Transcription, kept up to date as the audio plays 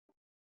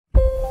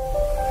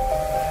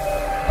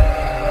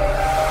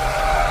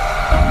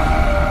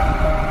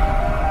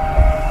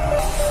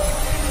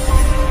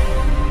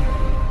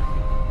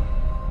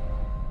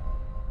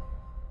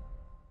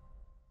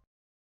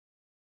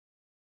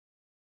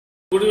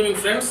Good evening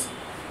friends,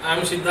 I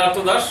am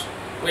Siddhartha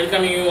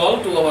welcoming you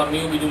all to our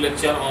new video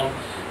lecture on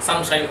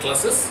sunshine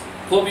classes.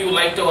 Hope you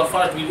liked our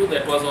first video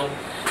that was on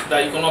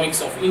the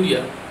economics of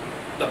India,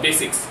 the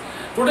basics.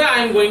 Today I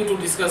am going to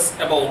discuss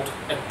about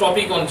a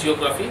topic on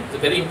geography, the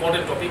very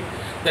important topic,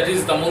 that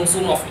is the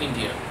monsoon of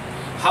India.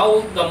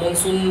 How the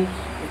monsoon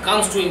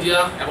comes to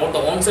India, about the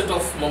onset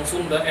of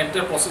monsoon, the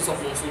entire process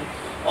of monsoon,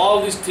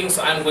 all these things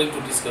I am going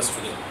to discuss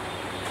today.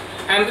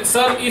 And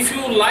sir, if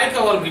you like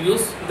our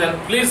videos, then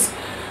please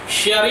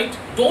share it.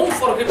 Don't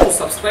forget to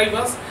subscribe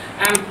us,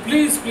 and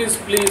please press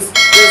the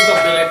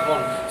bell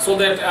icon so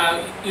that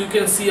you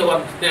can see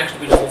our next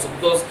video also,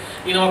 because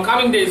in our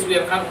coming days we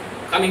are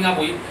coming up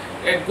with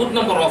a good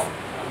number of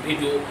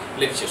video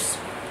lectures.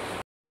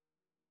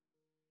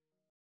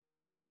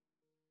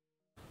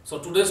 So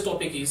today's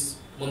topic is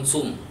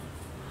monsoon.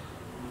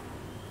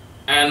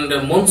 And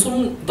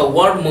monsoon, the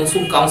word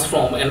monsoon comes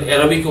from an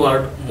Arabic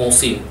word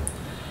mausin,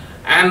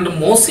 and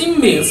mausin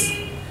means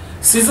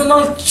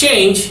seasonal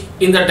change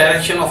in the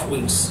direction of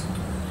winds.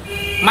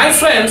 My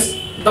friends,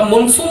 the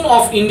monsoon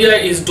of India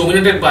is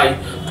dominated by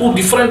two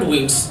different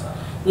winds.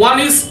 One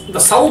is the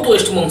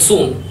southwest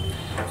monsoon,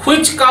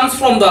 which comes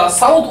from the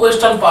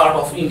southwestern part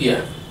of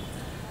India,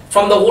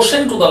 from the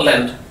ocean to the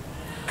land.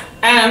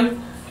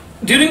 And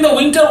during the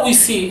winter we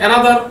see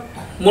another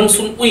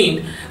monsoon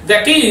wind,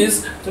 that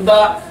is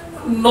the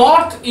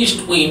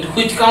northeast wind,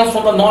 which comes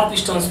from the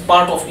northeastern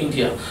part of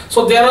India.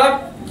 So there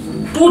are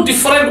two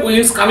different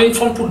winds coming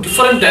from two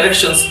different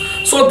directions.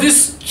 So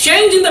this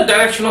change in the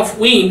direction of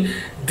wind,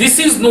 this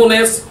is known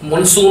as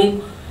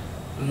monsoon.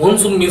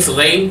 Monsoon means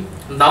rain.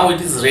 Now it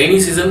is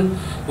rainy season.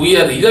 We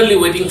are eagerly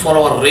waiting for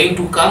our rain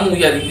to come.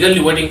 We are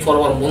eagerly waiting for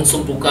our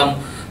monsoon to come.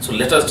 So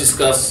let us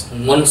discuss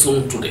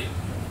monsoon today.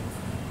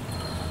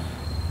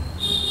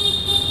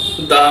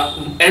 The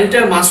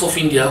entire mass of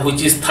India,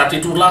 which is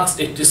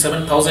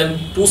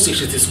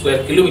 32,87,263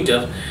 square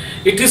kilometer,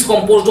 it is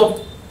composed of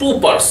two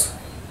parts.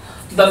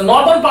 The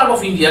northern part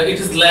of India, it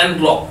is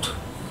landlocked.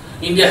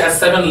 India has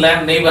 7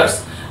 land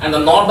neighbors, and the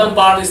northern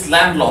part is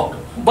landlocked.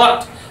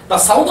 But the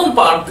southern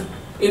part,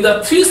 in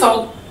the three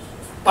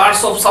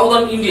parts of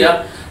southern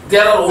India,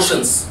 there are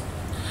oceans.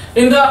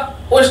 In the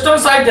western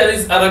side there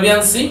is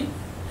Arabian Sea.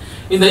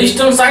 In the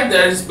eastern side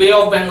there is Bay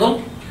of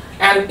Bengal,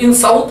 and in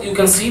south you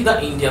can see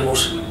the Indian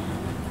Ocean.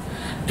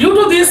 Due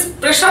to this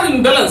pressure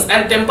imbalance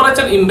and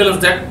temperature imbalance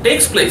that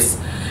takes place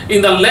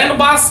in the land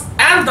mass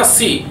and the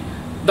sea,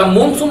 the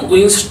monsoon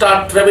winds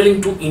start traveling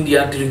to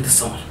India during the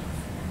summer.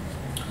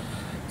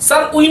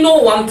 Sir, we know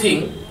one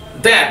thing,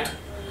 that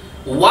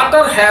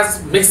water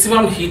has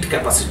maximum heat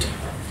capacity,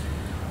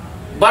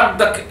 but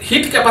the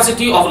heat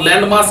capacity of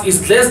land mass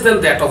is less than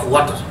that of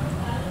water.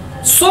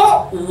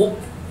 So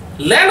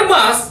land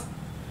mass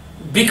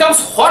becomes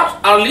hot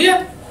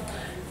earlier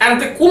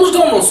and they cools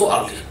down also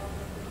earlier.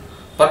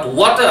 But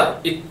water,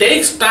 it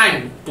takes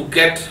time to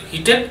get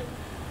heated,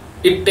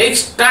 it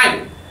takes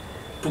time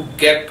to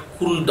get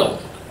cooled down.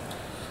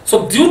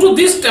 So due to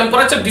this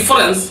temperature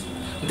difference,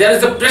 there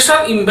is a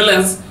pressure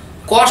imbalance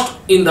caused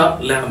in the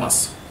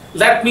landmass.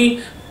 Let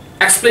me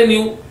explain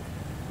you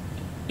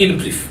in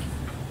brief.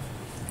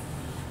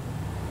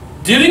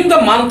 During the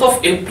month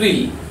of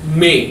April,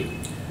 May,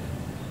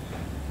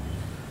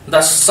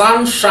 the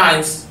sun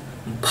shines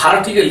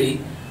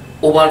vertically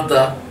over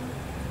the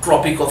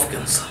Tropic of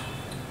Cancer.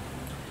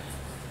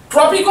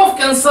 Tropic of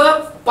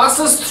Cancer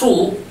passes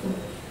through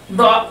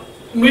the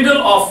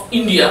middle of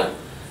India.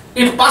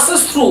 It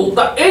passes through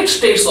the 8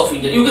 states of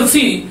India. You can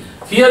see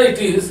here it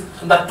is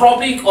the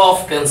Tropic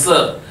of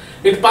Cancer.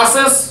 It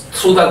passes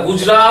through the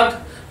Gujarat,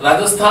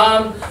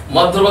 Rajasthan,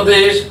 Madhya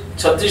Pradesh,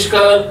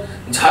 Chhattisgarh,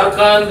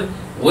 Jharkhand,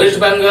 West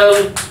Bengal,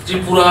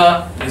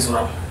 Tripura,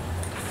 Mizoram.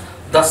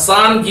 The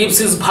sun gives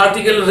his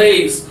vertical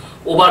rays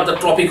over the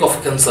Tropic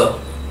of Cancer.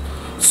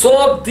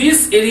 So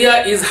this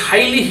area is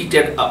highly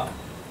heated up.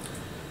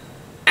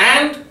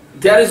 And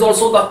there is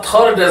also the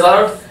third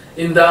desert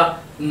in the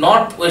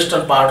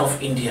northwestern part of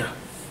India.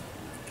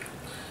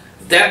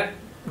 That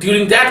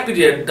during that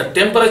period, the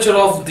temperature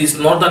of this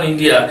northern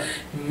India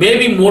may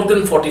be more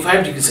than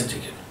 45 degrees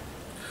centigrade.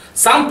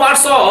 Some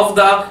parts of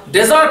the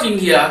desert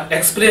India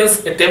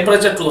experience a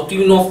temperature to the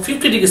tune of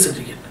 50 degrees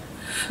centigrade.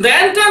 The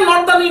entire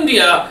northern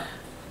India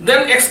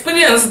then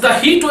experience the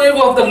heat wave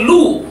of the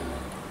Lu.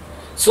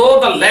 So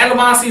the land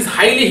mass is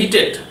highly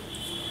heated.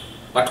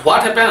 But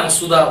what happens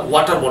to the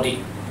water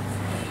body?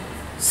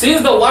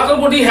 Since the water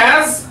body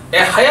has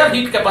a higher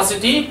heat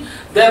capacity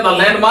than the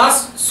land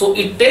mass, so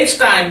it takes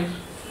time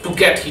to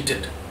get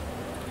heated.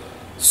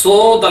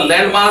 So the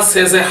land mass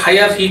has a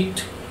higher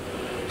heat,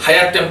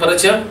 higher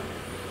temperature.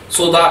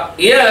 So the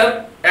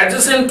air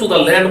adjacent to the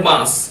land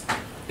mass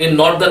in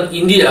northern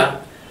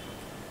India,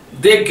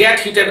 they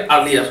get heated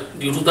earlier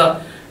due to the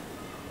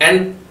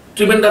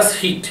tremendous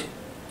heat.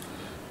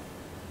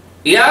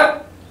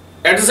 Air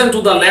adjacent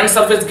to the land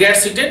surface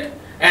gets heated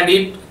and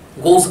it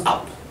goes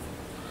up.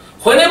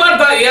 Whenever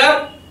the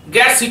air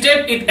gets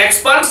heated, it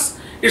expands,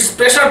 its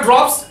pressure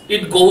drops,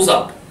 it goes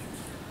up.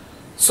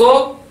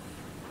 So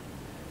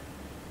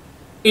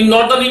in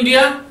northern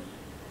India,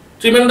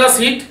 tremendous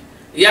heat,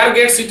 air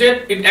gets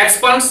heated, it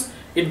expands,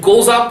 it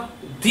goes up.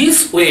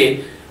 This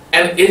way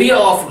an area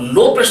of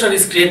low pressure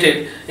is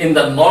created in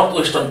the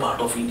northwestern part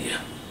of India.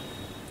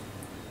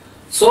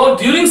 So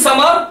during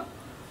summer,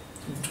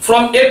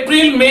 from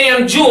April, May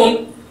and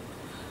June,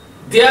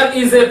 there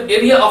is an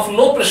area of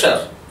low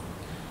pressure,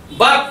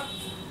 but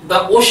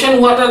the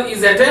ocean water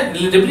is at a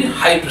relatively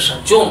high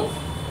pressure zone.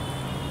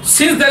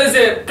 Since there is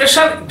a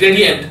pressure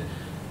gradient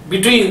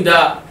between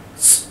the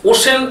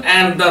ocean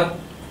and the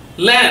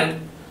land,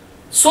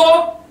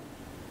 so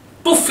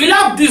to fill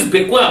up this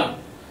vacuum,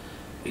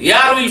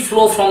 air will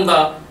flow from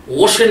the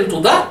ocean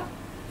to the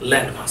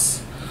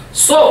landmass.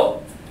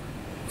 So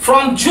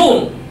from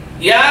June,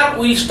 air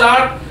will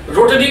start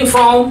rotating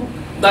from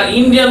the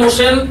Indian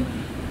Ocean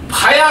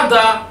via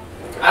the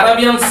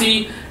Arabian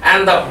Sea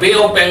and the Bay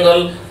of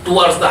Bengal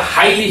towards the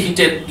highly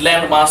heated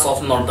landmass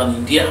of northern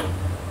India.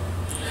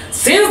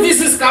 Since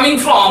this is coming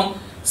from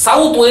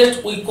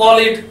southwest, we call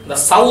it the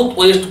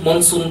southwest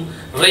monsoon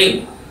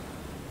rain.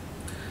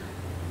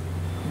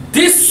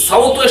 This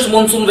southwest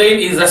monsoon rain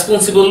is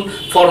responsible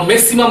for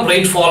maximum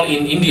rainfall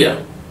in India.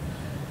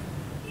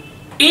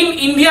 In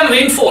Indian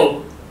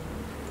rainfall,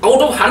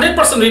 out of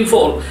 100%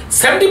 rainfall,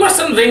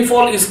 70%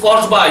 rainfall is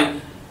caused by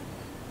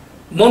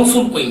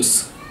monsoon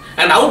winds.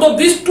 And out of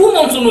these two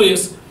monsoon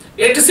winds,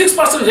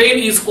 86% rain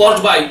is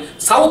caused by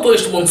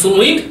southwest monsoon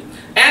wind,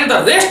 and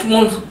the rest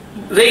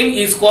rain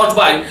is caused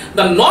by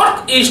the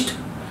northeast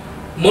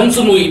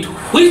monsoon wind,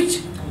 which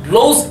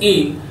blows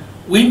in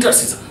winter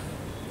season.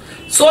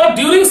 So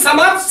during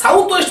summer,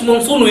 southwest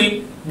monsoon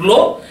will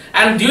blow,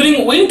 and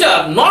during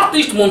winter,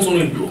 northeast monsoon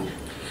will blow.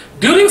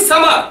 During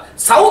summer,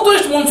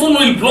 southwest monsoon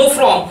will blow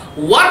from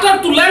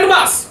water to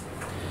landmass,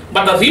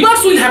 but the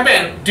reverse will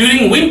happen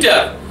during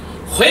winter,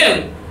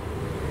 when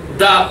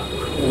the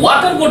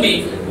water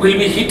body will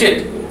be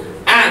heated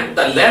and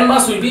the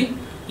landmass will be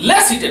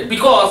less heated,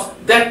 because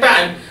that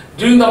time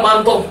during the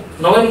month of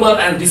November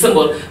and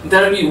December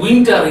there will be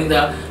winter in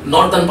the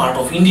northern part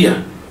of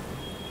India.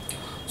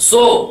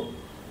 So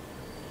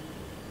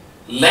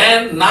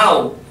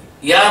now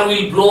air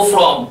will blow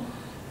from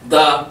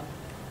the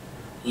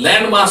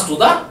landmass to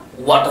the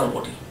water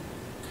body.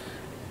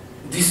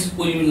 This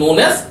will be known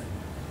as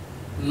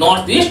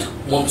northeast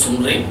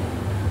monsoon rain.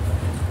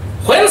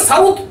 When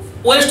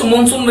southwest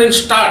monsoon rain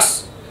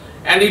starts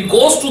and it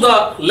goes to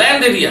the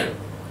land area,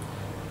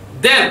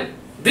 then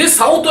this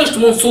southwest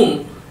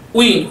monsoon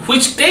wind,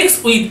 which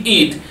takes with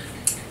it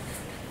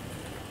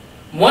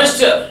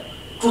moisture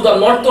to the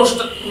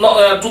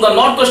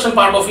northwestern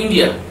part of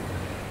India,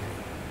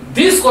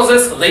 this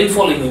causes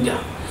rainfall in India.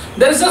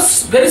 There is a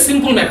very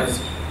simple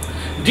mechanism.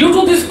 Due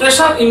to this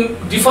pressure in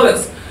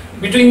difference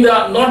between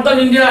the northern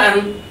India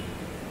and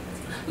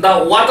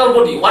the water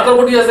body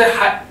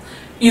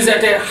is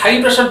at a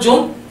high pressure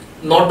zone,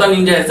 northern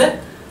India is a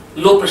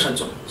low pressure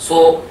zone.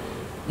 So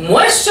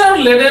moisture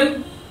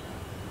laden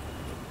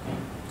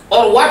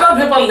or water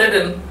vapor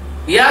laden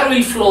air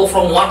will flow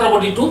from water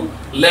body to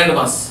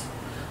landmass,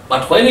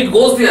 but when it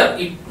goes there,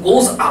 it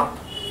goes up.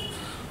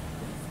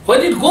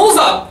 When it goes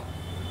up,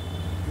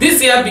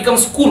 this air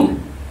becomes cool,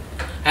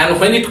 and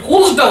when it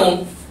cools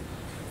down,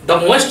 the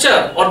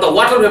moisture or the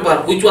water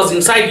vapor which was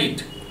inside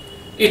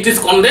it is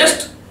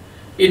condensed,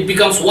 it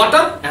becomes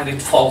water and it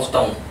falls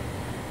down.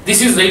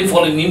 This is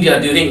rainfall in India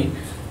during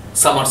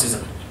summer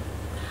season.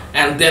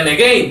 And then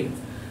again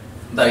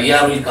the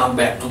air will come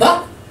back to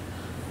the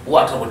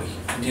water body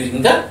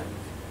during the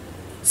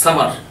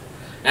summer,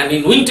 and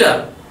in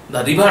winter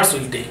the reverse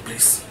will take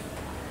place.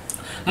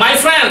 My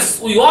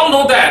friends, we all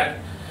know that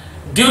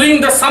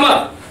during the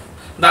summer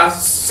the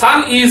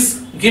sun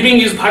is giving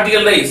his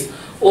vertical rays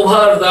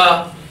over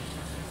the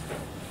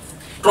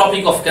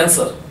Tropic of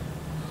Cancer.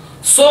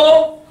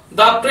 So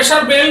the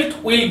pressure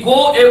belt will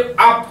go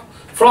up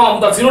from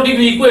the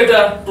 0°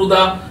 equator to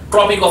the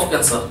Tropic of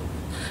Cancer.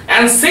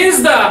 And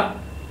since the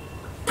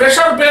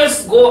pressure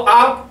belts go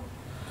up,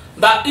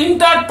 the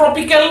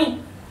intertropical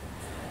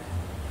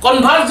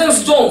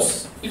convergence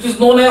zones, it is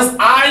known as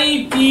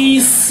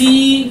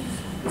IPCZ,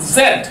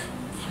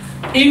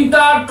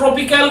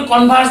 intertropical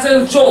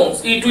convergence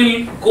zones, it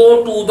will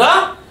go to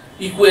the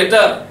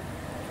equator.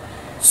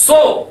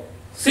 So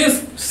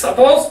since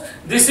suppose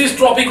this is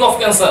Tropic of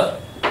Cancer,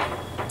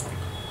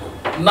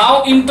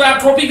 now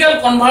intertropical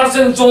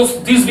convergence zones,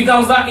 this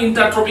becomes the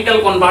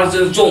intertropical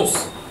convergence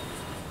zones.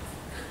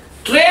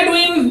 Trade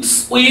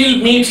winds will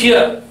meet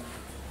here.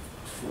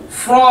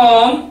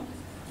 From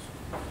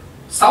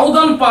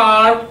southern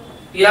part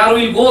air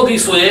will go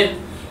this way,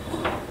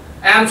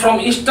 and from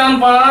eastern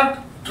part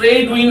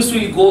trade winds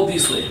will go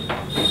this way.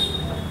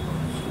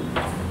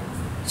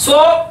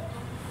 So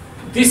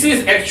this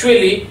is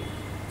actually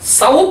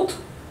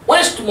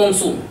southwest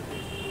monsoon,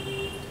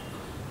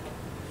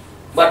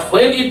 but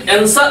when it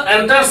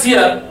enters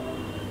here,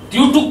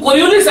 due to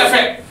Coriolis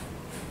effect,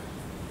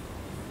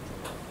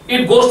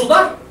 it goes to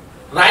the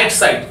right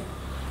side.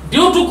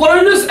 Due to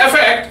Coriolis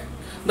effect,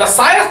 the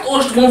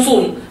southwest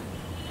monsoon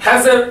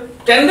has a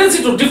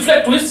tendency to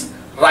deflect to its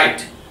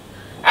right,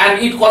 and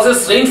it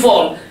causes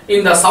rainfall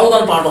in the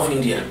southern part of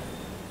India.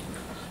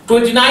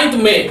 29th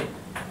May,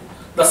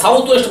 the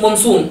southwest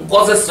monsoon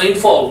causes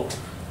rainfall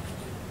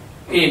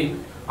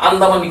in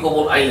Andaman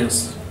Nicobar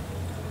Islands.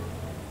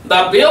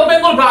 The Bay of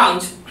Bengal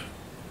branch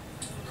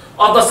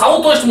of the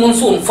southwest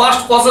monsoon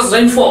first causes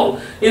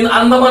rainfall in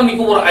Andaman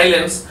Nicobar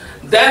Islands,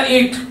 then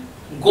it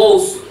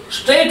goes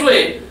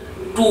straightway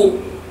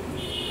to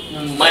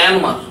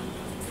Myanmar.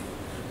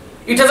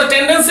 It has a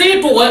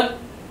tendency to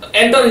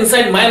enter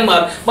inside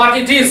Myanmar, but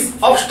it is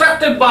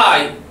obstructed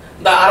by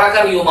the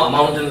Arakan-Yoma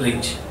mountain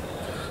range.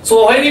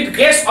 So when it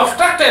gets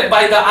obstructed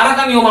by the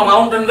Arakan-Yoma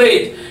mountain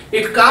range,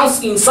 it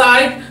comes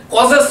inside,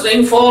 causes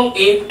rainfall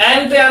in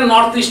entire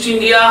Northeast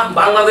India,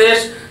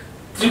 Bangladesh,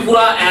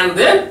 Tripura and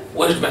then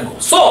West Bengal.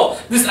 So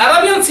this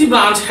Arabian Sea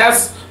branch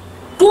has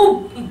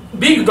two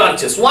big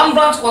branches. One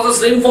branch causes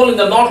rainfall in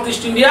the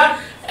Northeast India,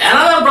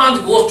 another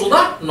branch goes to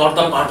the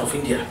northern part of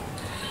India.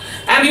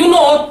 And you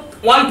know,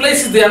 one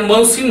place is there,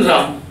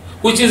 Mausin,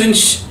 which is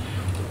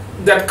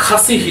in that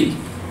Khasi hill.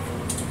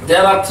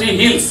 There are three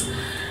hills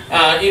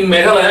in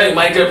Meghalaya. You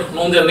might have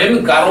known their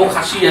name, Garo,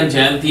 Khasi and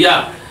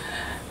Jayantia.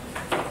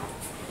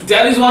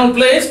 There is one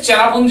place,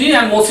 Cherrapunji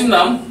and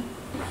Mausinram.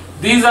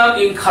 These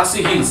are in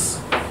Khasi hills.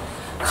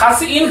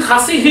 In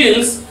Khasi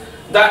hills,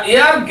 the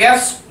air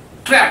gets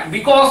trapped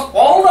because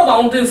all the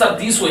mountains are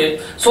this way.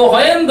 So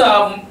when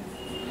the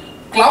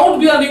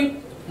cloud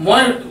bearing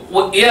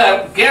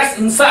air gets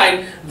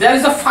inside, there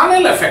is a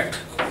funnel effect.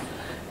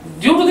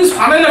 Due to this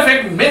funnel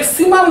effect,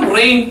 maximum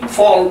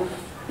rainfall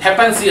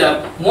happens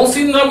here.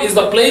 Mausinram is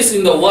the place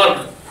in the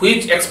world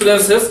which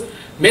experiences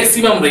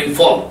maximum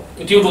rainfall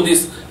due to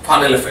this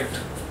funnel effect.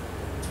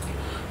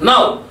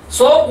 Now,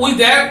 so we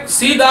there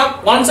see the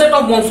onset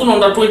of monsoon on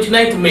the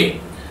 29th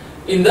May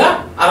in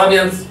the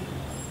Arabian,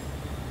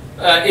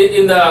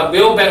 in the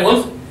Bay of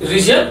Bengal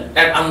region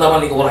at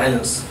Andaman Nicobar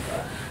Islands.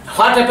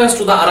 What happens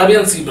to the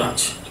Arabian Sea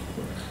branch?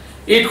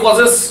 It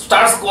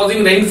starts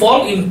causing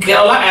rainfall in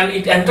Kerala and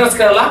it enters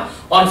Kerala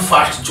on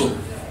 1st June.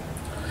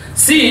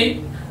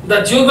 See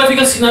the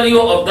geographical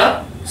scenario of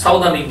the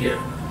southern India.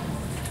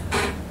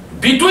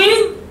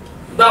 Between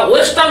the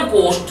western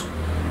coast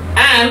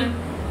and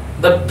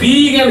the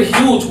big and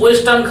huge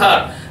western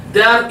Ghat,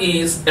 there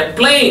is a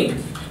plain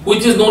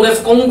which is known as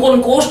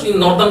Konkon coast in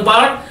northern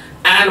part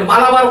and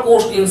Malabar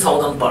coast in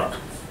southern part.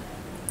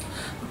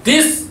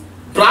 This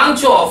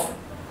branch of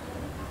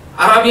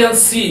Arabian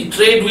Sea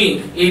trade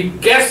wind,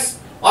 it gets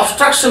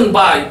obstruction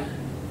by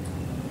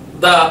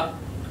the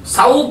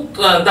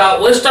the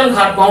western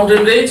Ghat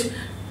mountain range,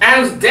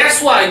 and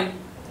that's why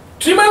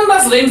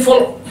tremendous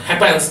rainfall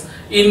happens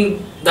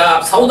in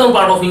the southern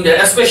part of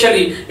India,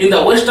 especially in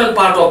the western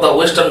part of the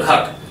western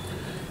Ghat.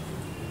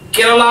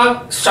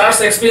 Kerala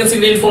starts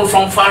experiencing rainfall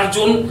from 1st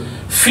June,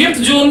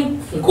 5th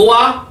June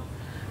Goa,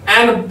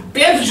 and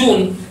 10th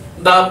June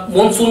the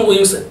monsoon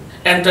winds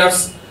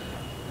enters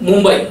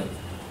Mumbai.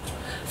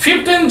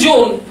 15th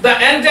June the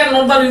entire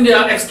northern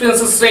India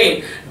experiences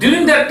rain.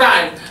 During that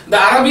time the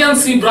Arabian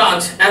Sea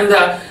branch and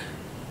the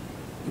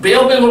Bay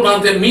of Bengal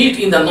branch, they meet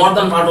in the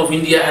northern part of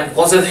India and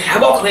causes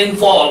havoc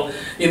rainfall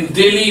in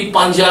Delhi,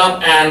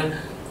 Punjab and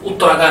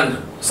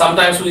Uttarakhand.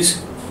 Sometimes we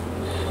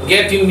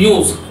get in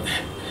news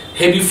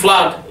heavy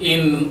flood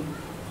in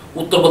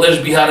Uttar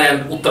Pradesh, Bihar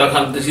and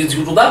Uttarakhand. This is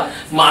due to the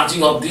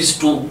marching of these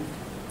two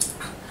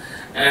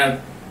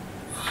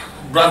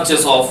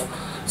branches of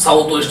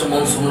southwest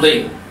monsoon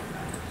rain.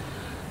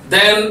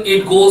 Then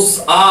it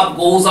goes up.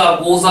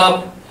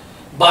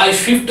 By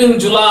 15th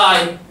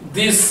July,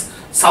 this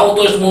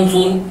southwest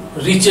monsoon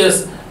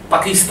reaches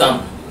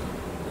Pakistan.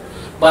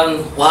 But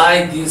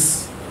why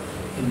this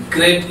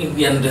great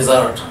Indian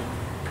desert?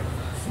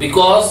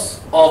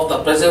 Because of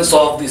the presence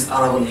of this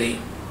Aravalli.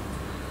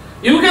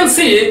 You can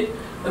see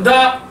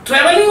the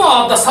traveling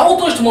of the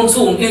southwest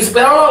monsoon is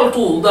parallel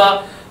to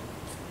the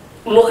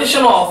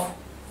location of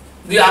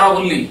the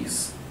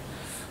Aravallis.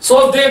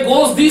 So they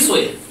goes this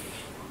way.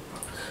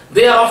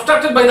 They are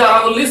obstructed by the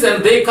Aravallis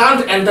and they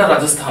can't enter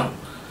Rajasthan.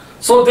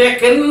 So they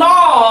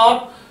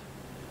cannot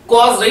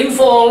cause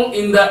rainfall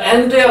in the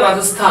entire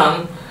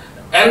Rajasthan,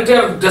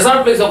 entire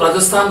desert place of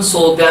Rajasthan.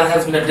 So there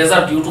has been a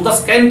desert due to the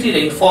scanty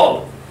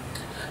rainfall.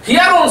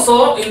 Here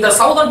also in the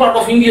southern part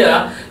of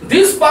India,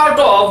 this part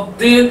of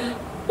the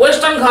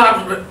western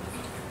Ghat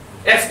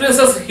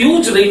experiences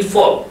huge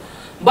rainfall.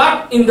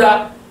 But in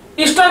the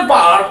eastern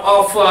part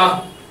of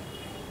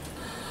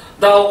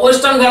the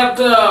western Ghat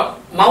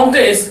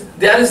mountains,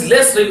 there is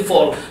less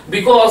rainfall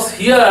because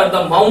here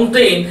the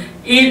mountain,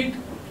 it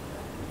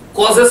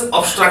causes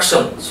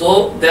obstruction.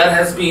 So there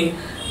has been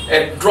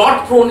a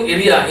drought prone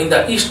area in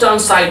the eastern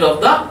side of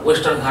the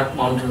western Ghat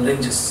mountain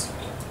ranges.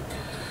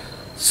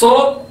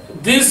 So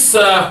this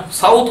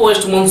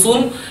southwest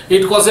monsoon,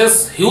 it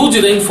causes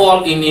huge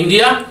rainfall in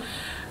India,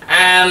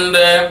 and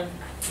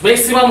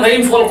maximum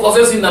rainfall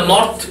causes in the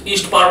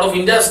northeast part of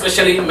India,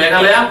 especially in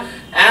Meghalaya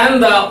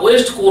and the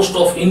west coast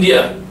of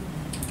India.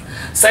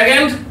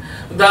 Second,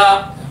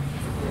 the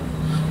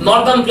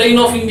northern plain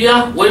of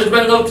India, West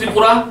Bengal,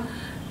 Tripura,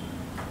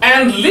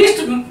 and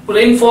least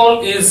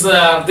rainfall is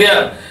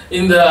there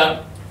in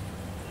the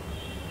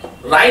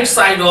right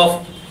side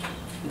of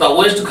the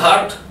West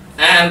Ghat,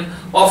 and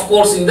of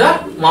course in the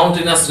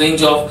mountainous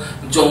range of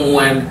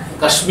Jammu and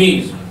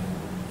Kashmir.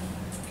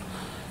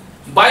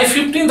 By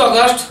 15th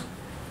August,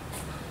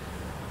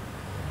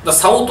 the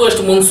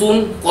southwest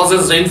monsoon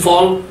causes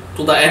rainfall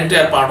to the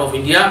entire part of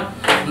India.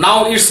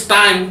 Now it's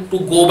time to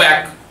go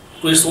back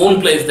to its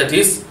own place, that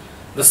is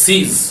the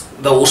seas,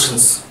 the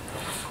oceans.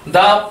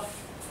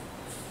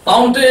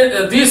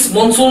 This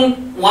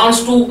monsoon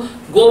wants to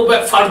go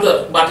back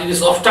further, but it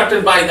is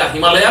obstructed by the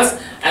Himalayas,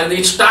 and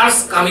it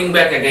starts coming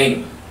back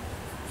again.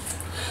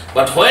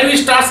 But when it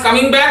starts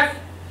coming back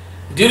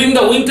during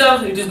the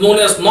winter, it is known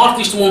as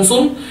northeast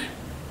monsoon,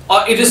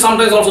 or it is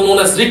sometimes also known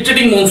as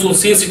retreating monsoon,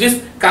 since it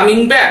is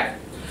coming back.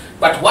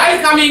 But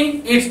while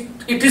coming,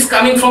 it is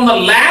coming from the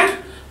land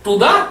to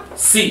the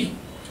sea,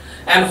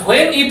 and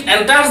when it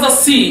enters the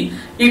sea,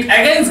 it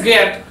again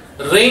gets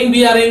rain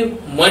bearing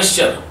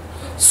moisture.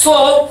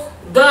 So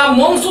the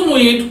monsoon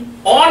wind,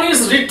 on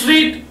its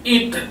retreat,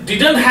 it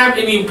didn't have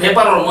any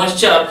vapor or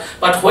moisture,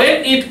 but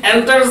when it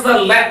enters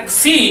the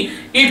sea,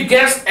 it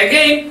gets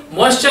again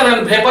moisture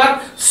and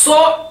vapor.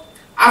 So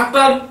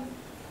after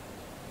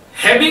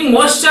having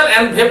moisture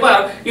and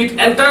vapor, it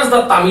enters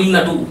the Tamil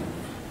Nadu.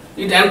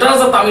 It enters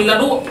the Tamil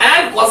Nadu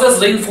and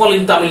causes rainfall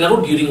in Tamil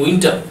Nadu during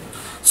winter.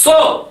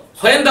 So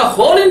when the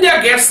whole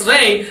India gets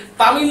rain,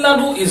 Tamil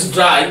Nadu is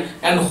dry,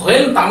 and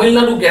when Tamil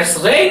Nadu gets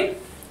rain,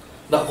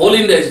 the whole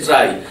India is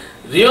dry.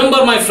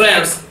 Remember, my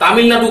friends,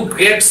 Tamil Nadu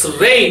gets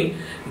rain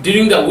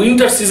during the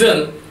winter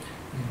season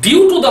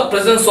due to the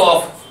presence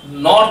of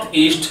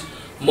northeast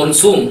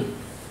monsoon.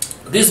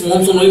 These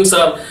monsoon winds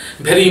are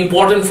very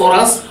important for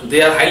us.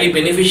 They are highly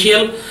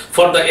beneficial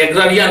for the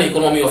agrarian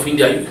economy of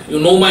India. You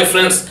know, my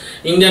friends,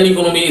 Indian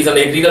economy is an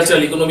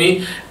agricultural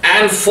economy,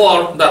 and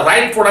for the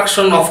right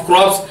production of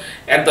crops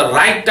at the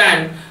right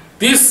time,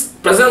 this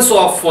presence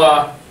of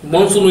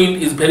monsoon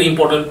wind is very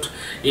important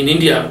in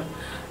India.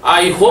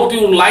 I hope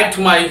you liked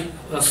my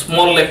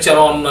small lecture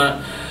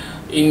on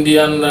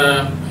Indian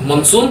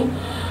monsoon,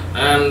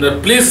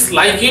 and please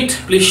like it,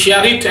 please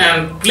share it,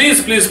 and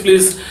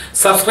please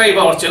subscribe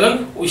our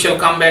channel. We shall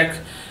come back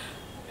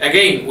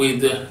again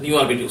with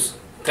newer videos.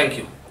 Thank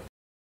you.